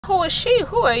Who is she?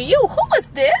 Who are you? Who is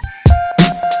this?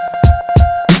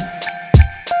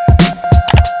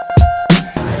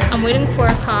 I'm waiting for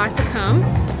a car to come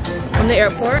from the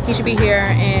airport. He should be here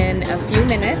in a few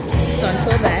minutes. So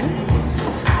until then,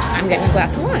 I'm getting a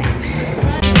glass of wine.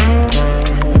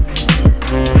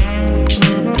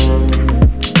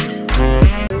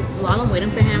 While I'm waiting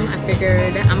for him, I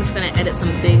figured I'm just gonna edit some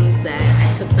things that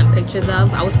I took some pictures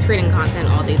of. I was creating content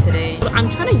all day today. I'm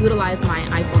trying to utilize my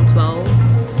iPhone 12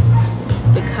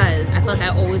 because I feel like I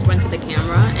always run to the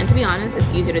camera, and to be honest, it's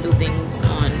easier to do things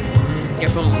on your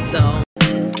phone. So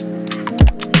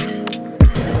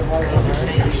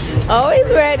always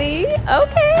ready.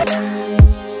 Okay.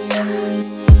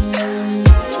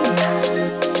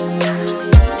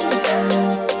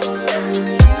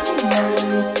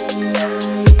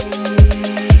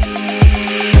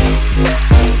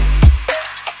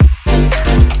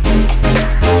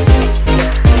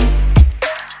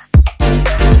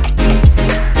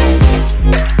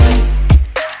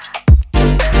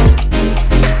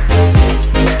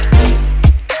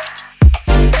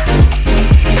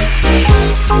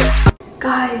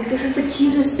 Guys, this is the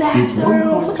cutest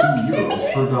bathroom. It's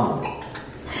 €1.2 per dollar.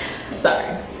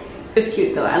 Sorry. It's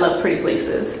cute though. I love pretty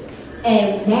places.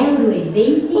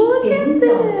 Look at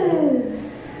this.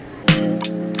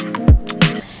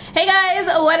 Hey guys,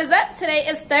 what is up? Today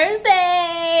is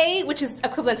Thursday, which is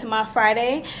equivalent to my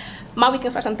Friday. My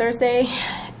weekend starts on Thursday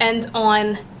and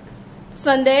on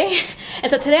Sunday.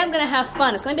 And so today I'm gonna have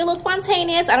fun. It's gonna be a little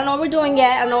spontaneous. I don't know what we're doing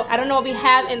yet. I don't know what we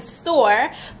have in store.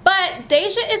 But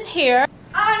Deja is here.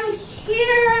 I'm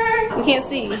here. We can't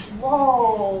see.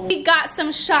 Whoa. We got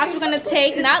some shots we're gonna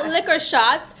take, not liquor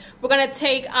shots. We're gonna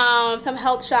take some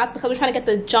health shots because we're trying to get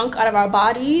the junk out of our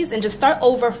bodies and just start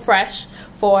over fresh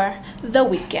for the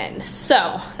weekend.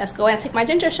 So let's go ahead and take my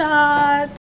ginger shot.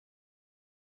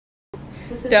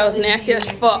 That was nasty as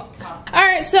fuck.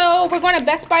 Alright, so we're going to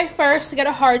Best Buy first to get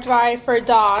a hard drive for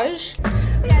Dodge.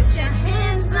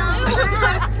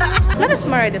 It's not a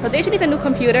smart idea. So Deja needs a new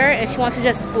computer and she wants to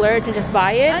just splurge and just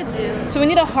buy it. I do. So we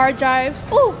need a hard drive.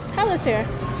 Oh, Tyler's here.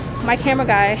 My camera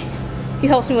guy. He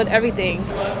helps me with everything.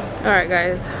 Alright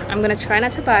guys, I'm going to try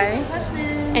not to buy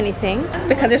anything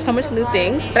because there's so much new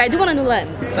things. But I do want a new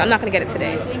lens, but I'm not going to get it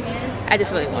today. I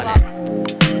just really want it.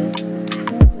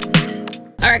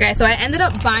 Alright guys, so I ended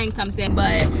up buying something,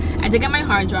 but I did get my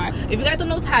hard drive. If you guys don't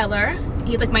know Tyler,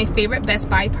 he's like my favorite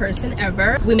Best Buy person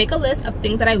ever. We make a list of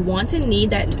things that I want and need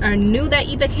that are new that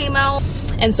either came out.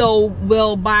 And so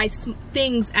we'll buy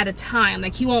things at a time.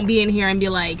 Like he won't be in here and be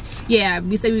like, yeah,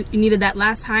 we said we needed that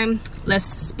last time. Let's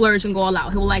splurge and go all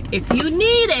out. He'll like, if you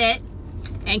need it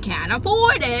and can't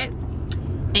afford it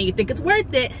and you think it's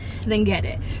worth it, then get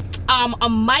it. A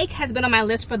mic has been on my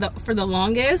list for the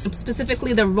longest,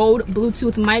 specifically the Rode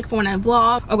Bluetooth mic for when I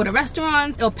vlog or go to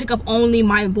restaurants. It'll pick up only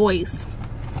my voice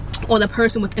or the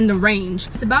person within the range.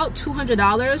 It's about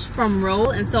 $200 from Rode,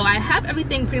 and so I have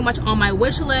everything pretty much on my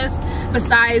wish list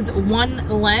besides one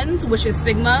lens, which is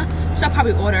Sigma, which I'll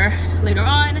probably order later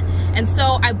on. And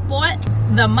so I bought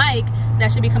the mic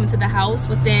that should be coming to the house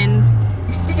within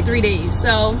 3 days.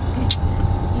 So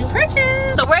new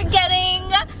purchase. So we're getting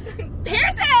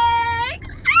piercings.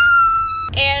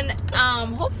 And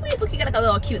hopefully if we can get like a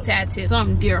little cute tattoo,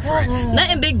 something different.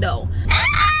 Nothing big though.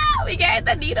 Ah, we got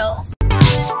the needles.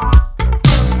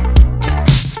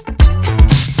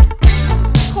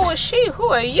 Who is she? Who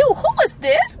are you? Who is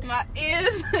this? My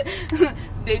ears,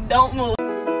 they don't move.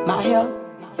 My hair,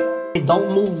 it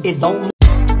don't move. It don't move.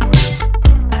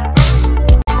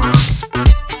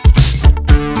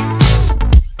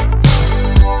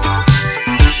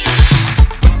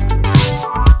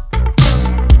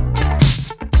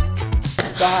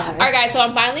 Alright guys, so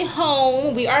I'm finally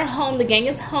home. We are home. The gang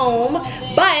is home.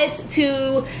 But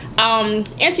to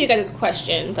answer you guys'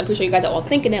 questions, I'm pretty sure you guys are all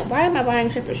thinking it. Why am I buying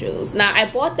stripper shoes? Now, I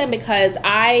bought them because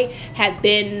I had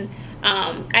been,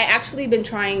 I actually been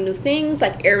trying new things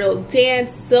like aerial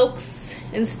dance, silks,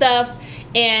 and stuff.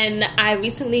 And I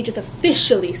recently just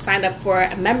officially signed up for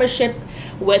a membership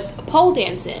with pole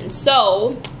dancing.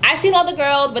 So I seen all the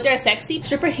girls, but they're sexy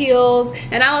stripper heels,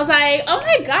 and I was like, oh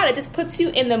my god, it just puts you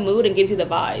in the mood and gives you the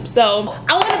vibe. So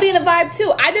I want to be in the vibe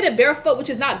too. I did it barefoot, which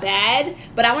is not bad,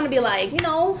 but I want to be like, you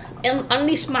know, and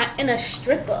unleash my inner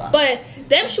stripper. But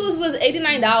them shoes was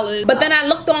 $89, but then I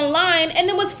looked online and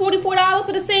it was $44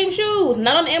 for the same shoes.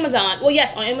 Not on Amazon. Well,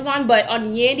 yes, on Amazon, but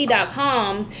on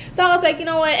yandy.com. So I was like, you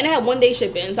know what, and it had 1 day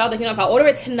shipping. So I was like, you know, if I order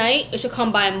it tonight, it should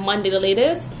come by Monday the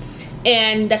latest,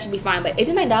 and that should be fine. But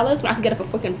 $89 when I can get it for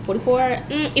freaking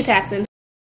 $44, you're taxing.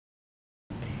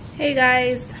 Hey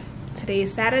guys, today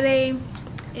is Saturday.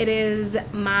 It is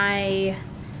my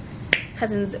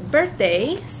cousin's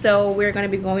birthday, so we're gonna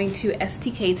be going to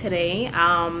STK today.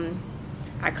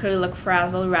 I clearly look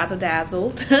frazzled,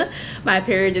 razzle-dazzled. My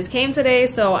period just came today,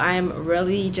 so I'm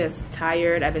really just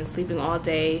tired. I've been sleeping all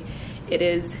day. It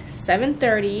is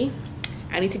 7:30.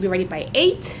 I need to be ready by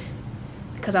 8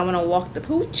 because I want to walk the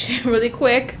pooch really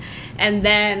quick, and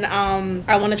then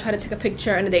I want to try to take a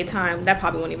picture in the daytime. That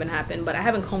probably won't even happen, but I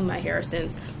haven't combed my hair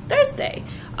since Thursday.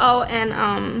 Oh,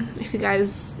 and if you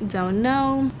guys don't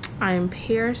know, I'm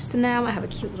pierced now. I have a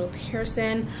cute little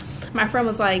piercing. My friend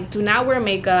was like, do not wear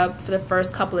makeup for the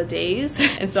first couple of days.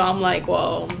 And so I'm like,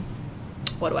 well,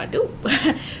 what do I do?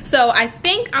 So I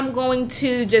think I'm going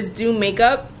to just do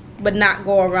makeup but not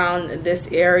go around this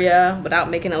area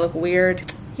without making it look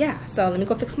weird. Yeah, so let me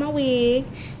go fix my wig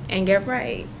and get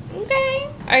right. Okay.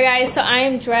 All right, guys, so I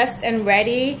am dressed and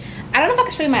ready. I don't know if I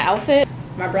can show you my outfit.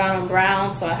 My brown on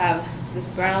brown, so I have this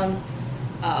brown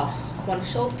one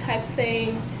shoulder type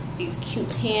thing, these cute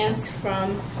pants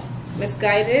from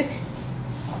Misguided,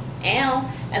 and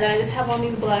then I just have on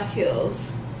these black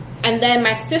heels. And then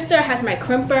my sister has my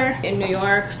crimper in New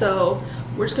York, so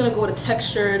we're just gonna go with a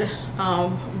textured,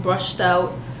 brushed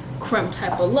out crimp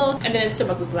type of look, and then it's still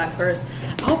up with black purse.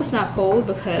 I hope it's not cold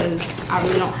because I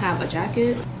really don't have a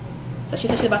jacket. So she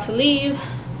said she's about to leave.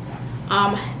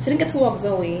 Didn't get to walk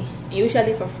Zoe. Usually I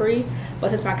leave for free,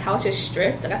 but since my couch is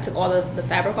stripped, like I took all the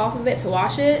fabric off of it to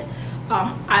wash it.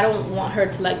 I don't want her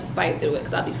to like bite through it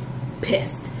because I'll be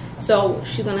pissed. So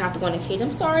she's gonna have to go in the cage.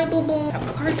 I'm sorry, boo boo. I have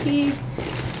my car key.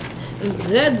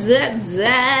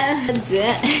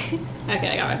 Okay,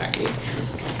 I got my car key.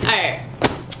 All right,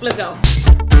 let's go.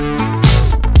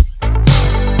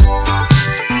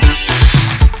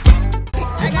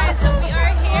 Alright guys, so we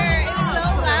are here. It's so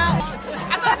loud.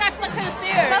 I thought I got stuck to the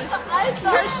stairs.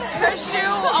 Her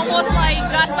shoe almost like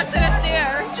got stuck to the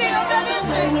stairs.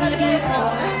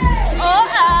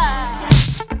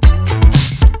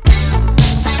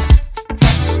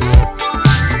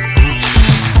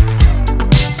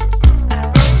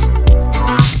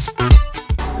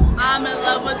 I'm in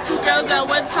love with two girls at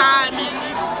one time.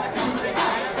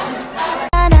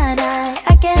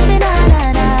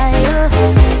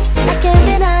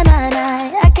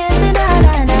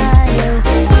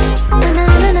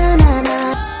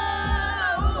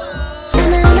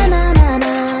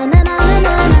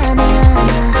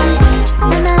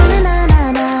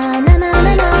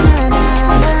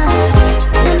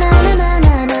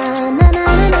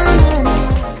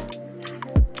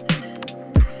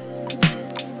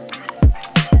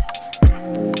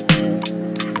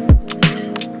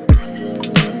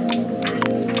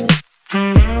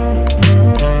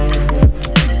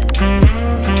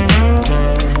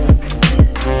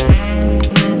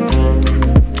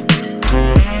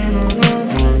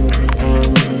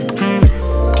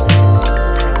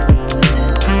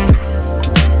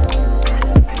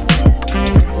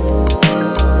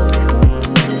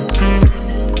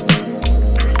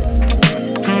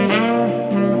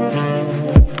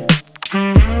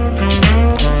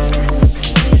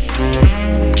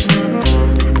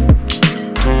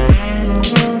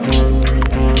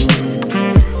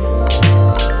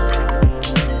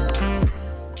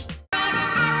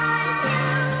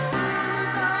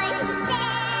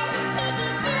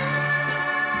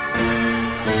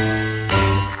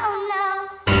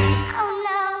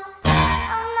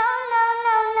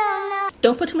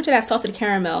 Don't put too much of that salted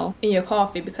caramel in your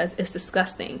coffee because it's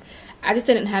disgusting. I just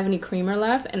didn't have any creamer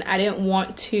left, and I didn't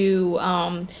want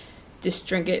to just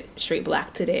drink it straight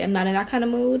black today. I'm not in that kind of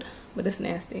mood, but it's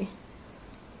nasty.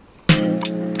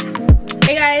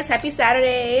 Hey guys, happy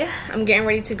Saturday. I'm getting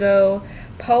ready to go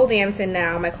pole dancing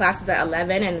now. My class is at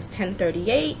 11 and it's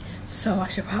 10:38, so I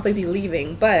should probably be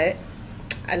leaving, but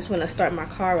I just want to start my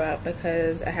car up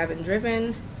because I haven't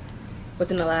driven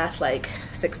within the last like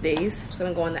 6 days. I'm just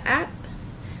gonna go on the app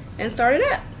and start it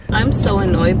up. I'm so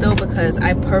annoyed though because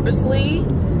I purposely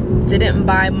didn't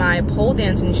buy my pole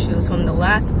dancing shoes from the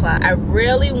last class. I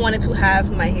really wanted to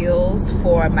have my heels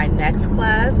for my next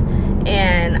class,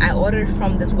 and I ordered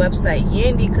from this website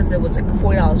Yandy because it was like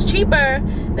 $40 cheaper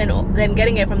than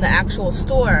getting it from the actual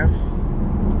store.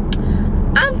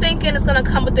 I'm thinking it's gonna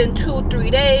come within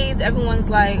 2-3 days. Everyone's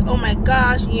like, oh my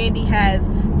gosh, Yandy has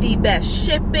the best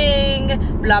shipping,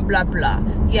 blah blah blah.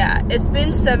 Yeah, it's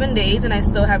been 7 days and I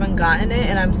still haven't gotten it,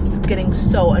 and I'm getting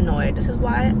so annoyed. This is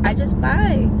why I just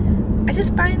buy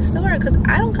in store, because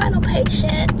I don't got no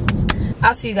patience.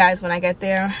 I'll see you guys when I get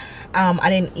there. I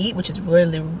didn't eat, which is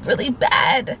really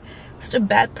bad. Such a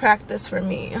bad practice for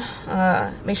me.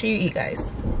 Make sure you eat,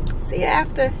 guys. See you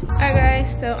after. Alright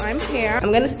guys, so I'm here.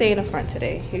 I'm gonna stay in the front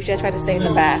today. Usually I try to stay in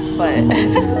the back, but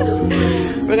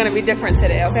we're gonna be different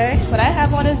today, okay? What I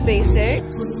have on is basic.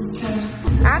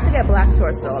 I have to get black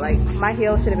shorts though. Like my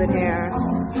heels should have been here.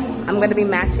 I'm gonna be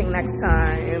matching next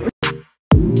time.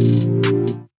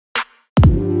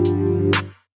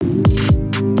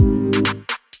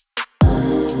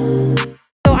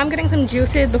 So I'm getting some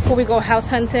juices before we go house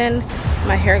hunting.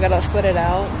 My hair got all sweated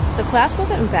out. The class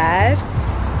wasn't bad.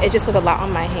 It just was a lot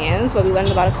on my hands, but we learned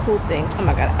a lot of cool things. Oh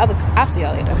my god, I'll see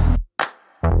y'all later.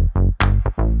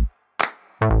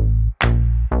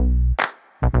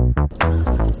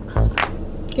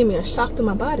 Give me a shock to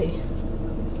my body.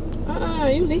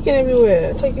 You leaking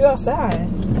everywhere. Take you outside.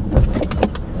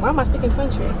 Why am I speaking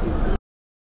country?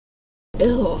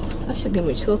 Ew, that should give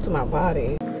me chills to my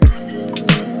body.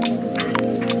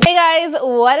 Hey guys,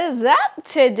 what is up?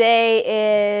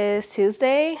 Today is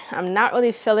Tuesday. I'm not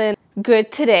really feeling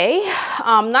good today.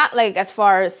 Not like as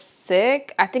far as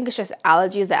sick. I think it's just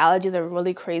allergies. The allergies are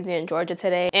really crazy in Georgia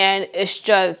today. And it's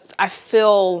just, I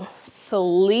feel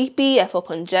sleepy. I feel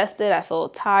congested. I feel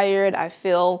tired. I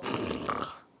feel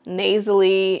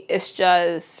nasally. It's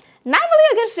just not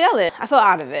really a good feeling. I feel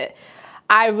out of it.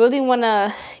 I really want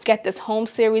to get this home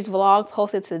series vlog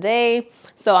posted today.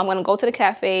 So I'm going to go to the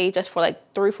cafe just for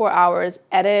like 3-4 hours,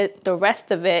 edit the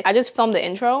rest of it. I just filmed the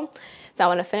intro. So I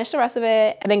want to finish the rest of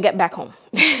it and then get back home.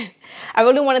 I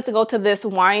really wanted to go to this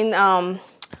wine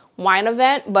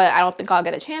event, but I don't think I'll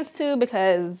get a chance to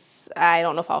because I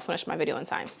don't know if I'll finish my video in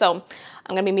time. So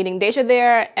I'm going to be meeting Deja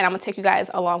there and I'm going to take you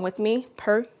guys along with me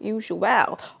per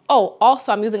usual. Oh,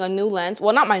 also I'm using a new lens.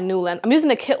 Well, not my new lens. I'm using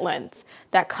the kit lens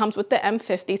that comes with the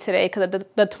M50 today because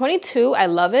the 22, I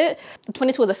love it. The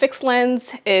 22 is a fixed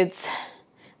lens. It's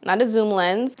not a zoom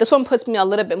lens. This one puts me a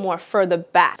little bit more further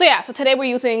back. So yeah, so today we're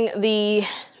using the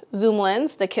zoom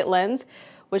lens, the kit lens,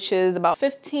 which is about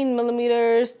 15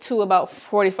 millimeters to about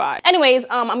 45. Anyways,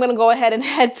 I'm gonna go ahead and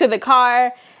head to the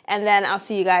car and then I'll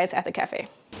see you guys at the cafe.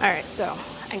 All right, so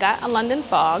I got a London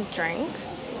Fog drink.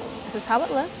 This is how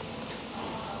it looks.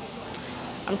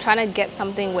 I'm trying to get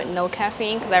something with no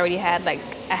caffeine because I already had I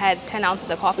had 10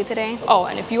 ounces of coffee today. Oh,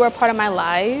 and if you were a part of my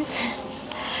live,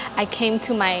 I came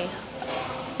to my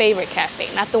favorite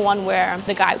cafe, not the one where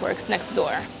the guy works next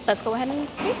door. Let's go ahead and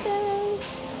taste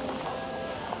this.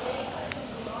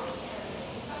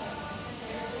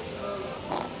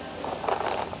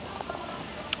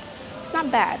 It's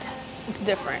not bad. It's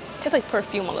different. It tastes like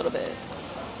perfume a little bit.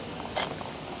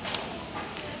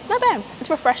 Not bad. It's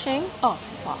refreshing. Oh,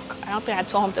 fuck. I don't think I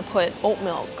told him to put oat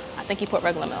milk. I think he put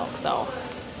regular milk, so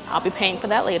I'll be paying for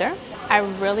that later. I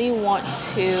really want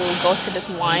to go to this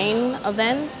wine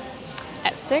event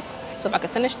at 6, so if I can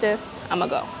finish this, I'm gonna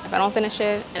go. If I don't finish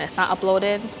it and it's not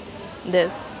uploaded,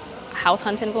 this house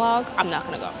hunting vlog, I'm not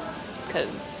gonna go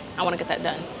because I want to get that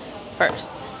done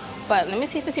first. But let me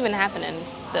see if it's even happening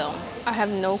still. I have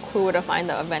no clue where to find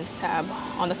the events tab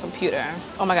on the computer.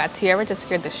 Oh my god, Tiara just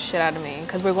scared the shit out of me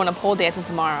because we're going to pole dancing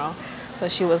tomorrow. So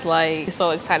she was like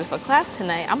so excited for class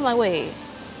tonight. I'm like, wait,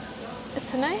 it's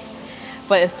tonight?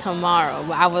 But it's tomorrow.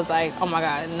 But I was like, oh my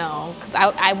god, no.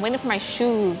 Because I'm waiting for my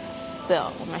shoes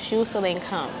still. My shoes still ain't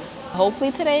come.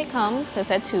 Hopefully today it comes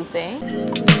because it's Tuesday.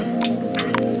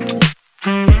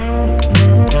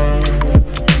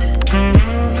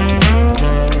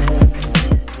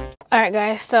 All right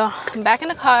guys, so I'm back in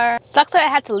the car. Sucks that I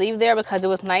had to leave there because it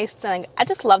was nice and I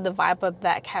just love the vibe of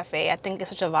that cafe. I think it's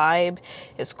such a vibe.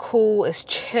 It's cool, it's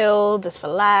chilled, it's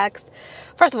relaxed.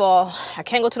 First of all, I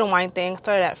can't go to the wine thing.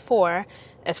 Started at 4.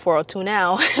 It's 4:02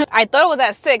 now. I thought it was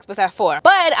at 6, but it's at 4.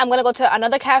 But I'm gonna go to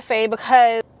another cafe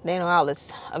because they know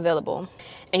outlets available.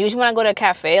 And usually when I go to a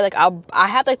cafe, like I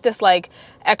have like this like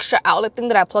extra outlet thing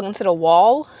that I plug into the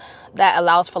wall that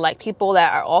allows for like people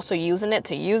that are also using it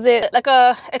to use it, like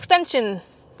a extension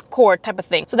cord type of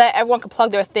thing, so that everyone can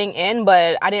plug their thing in.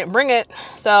 But I didn't bring it,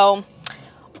 so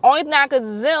only thing I could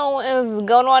zoom is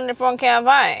going on the front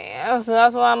cafe. So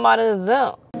that's why I'm about to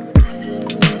zoom.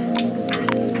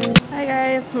 Hi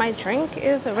guys, my drink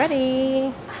is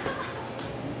ready.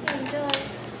 Enjoy.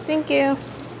 Thank you.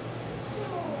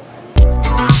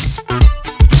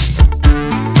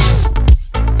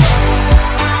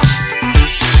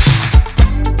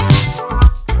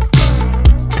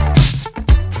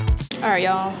 Alright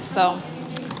y'all, so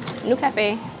new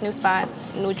cafe, new spot,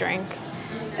 new drink.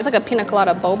 It's like a pina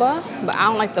colada boba, but I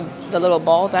don't like the little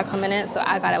balls that come in it, so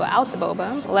I got it without the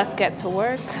boba. Let's get to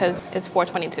work because it's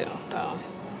 4:22, so.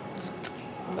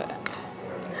 But,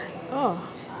 oh,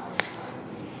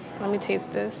 let me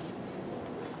taste this.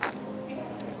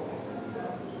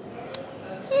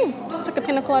 It's like a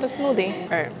pina colada smoothie.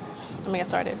 All right, let me get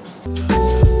started.